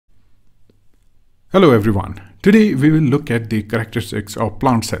Hello everyone. Today we will look at the characteristics of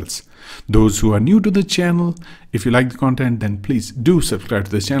plant cells. Those who are new to the channel, if you like the content, then please do subscribe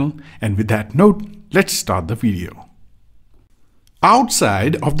to the channel. And with that note, let's start the video.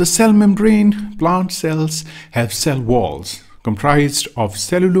 Outside of the cell membrane, plant cells have cell walls comprised of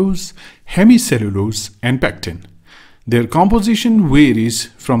cellulose, hemicellulose, and pectin. Their composition varies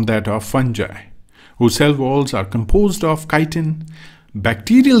from that of fungi, whose cell walls are composed of chitin,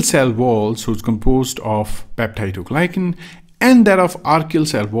 bacterial cell walls whose composed of peptidoglycan, and that of archaeal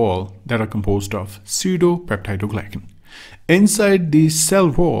cell wall that are composed of pseudopeptidoglycan. Inside these cell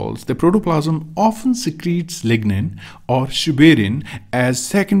walls, the protoplasm often secretes lignin or suberin as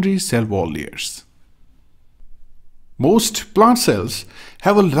secondary cell wall layers. Most plant cells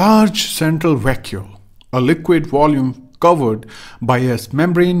have a large central vacuole, a liquid volume covered by a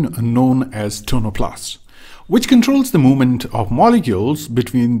membrane known as tonoplast, which controls the movement of molecules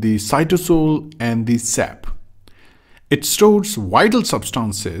between the cytosol and the sap. It stores vital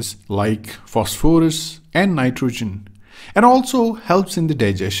substances like phosphorus and nitrogen, and also helps in the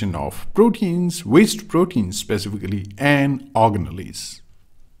digestion of proteins, waste proteins specifically, and organelles.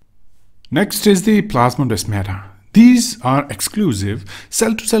 Next is the plasmodesmata. These are exclusive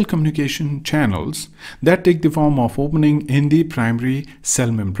cell-to-cell communication channels that take the form of opening in the primary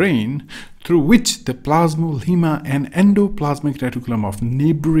cell membrane through which the plasmolemma and endoplasmic reticulum of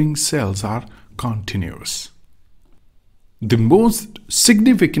neighboring cells are continuous. The most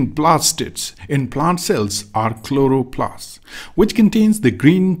significant plastids in plant cells are chloroplasts, which contains the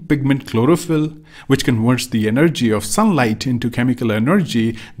green pigment chlorophyll, which converts the energy of sunlight into chemical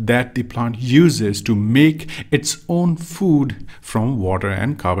energy that the plant uses to make its own food from water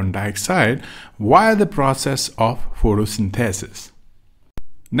and carbon dioxide via the process of photosynthesis.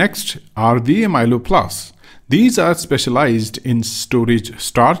 Next are the Amyloplasts. These are specialized in storage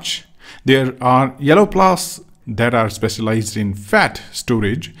starch. There are yellowplasts that are specialized in fat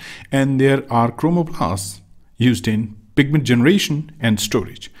storage, and there are chromoplasts used in pigment generation and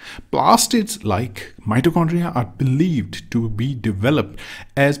storage. Plastids like mitochondria are believed to be developed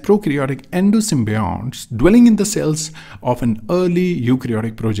as prokaryotic endosymbionts dwelling in the cells of an early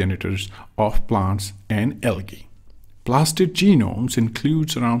eukaryotic progenitors of plants and algae. Plastid genomes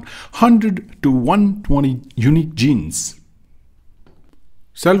includes around 100 to 120 unique genes.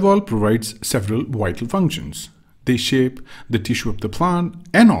 Cell wall provides several vital functions. They shape the tissue of the plant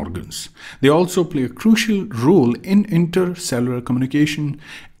and organs. They also play a crucial role in intercellular communication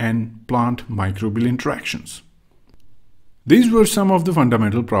and plant microbial interactions. These were some of the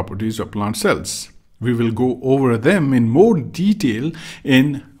fundamental properties of plant cells. We will go over them in more detail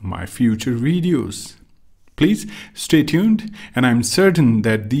in my future videos. Please stay tuned, and I'm certain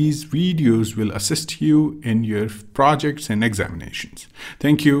that these videos will assist you in your projects and examinations.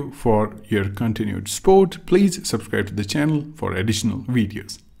 Thank you for your continued support. Please subscribe to the channel for additional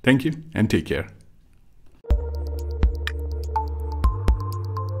videos. Thank you and take care.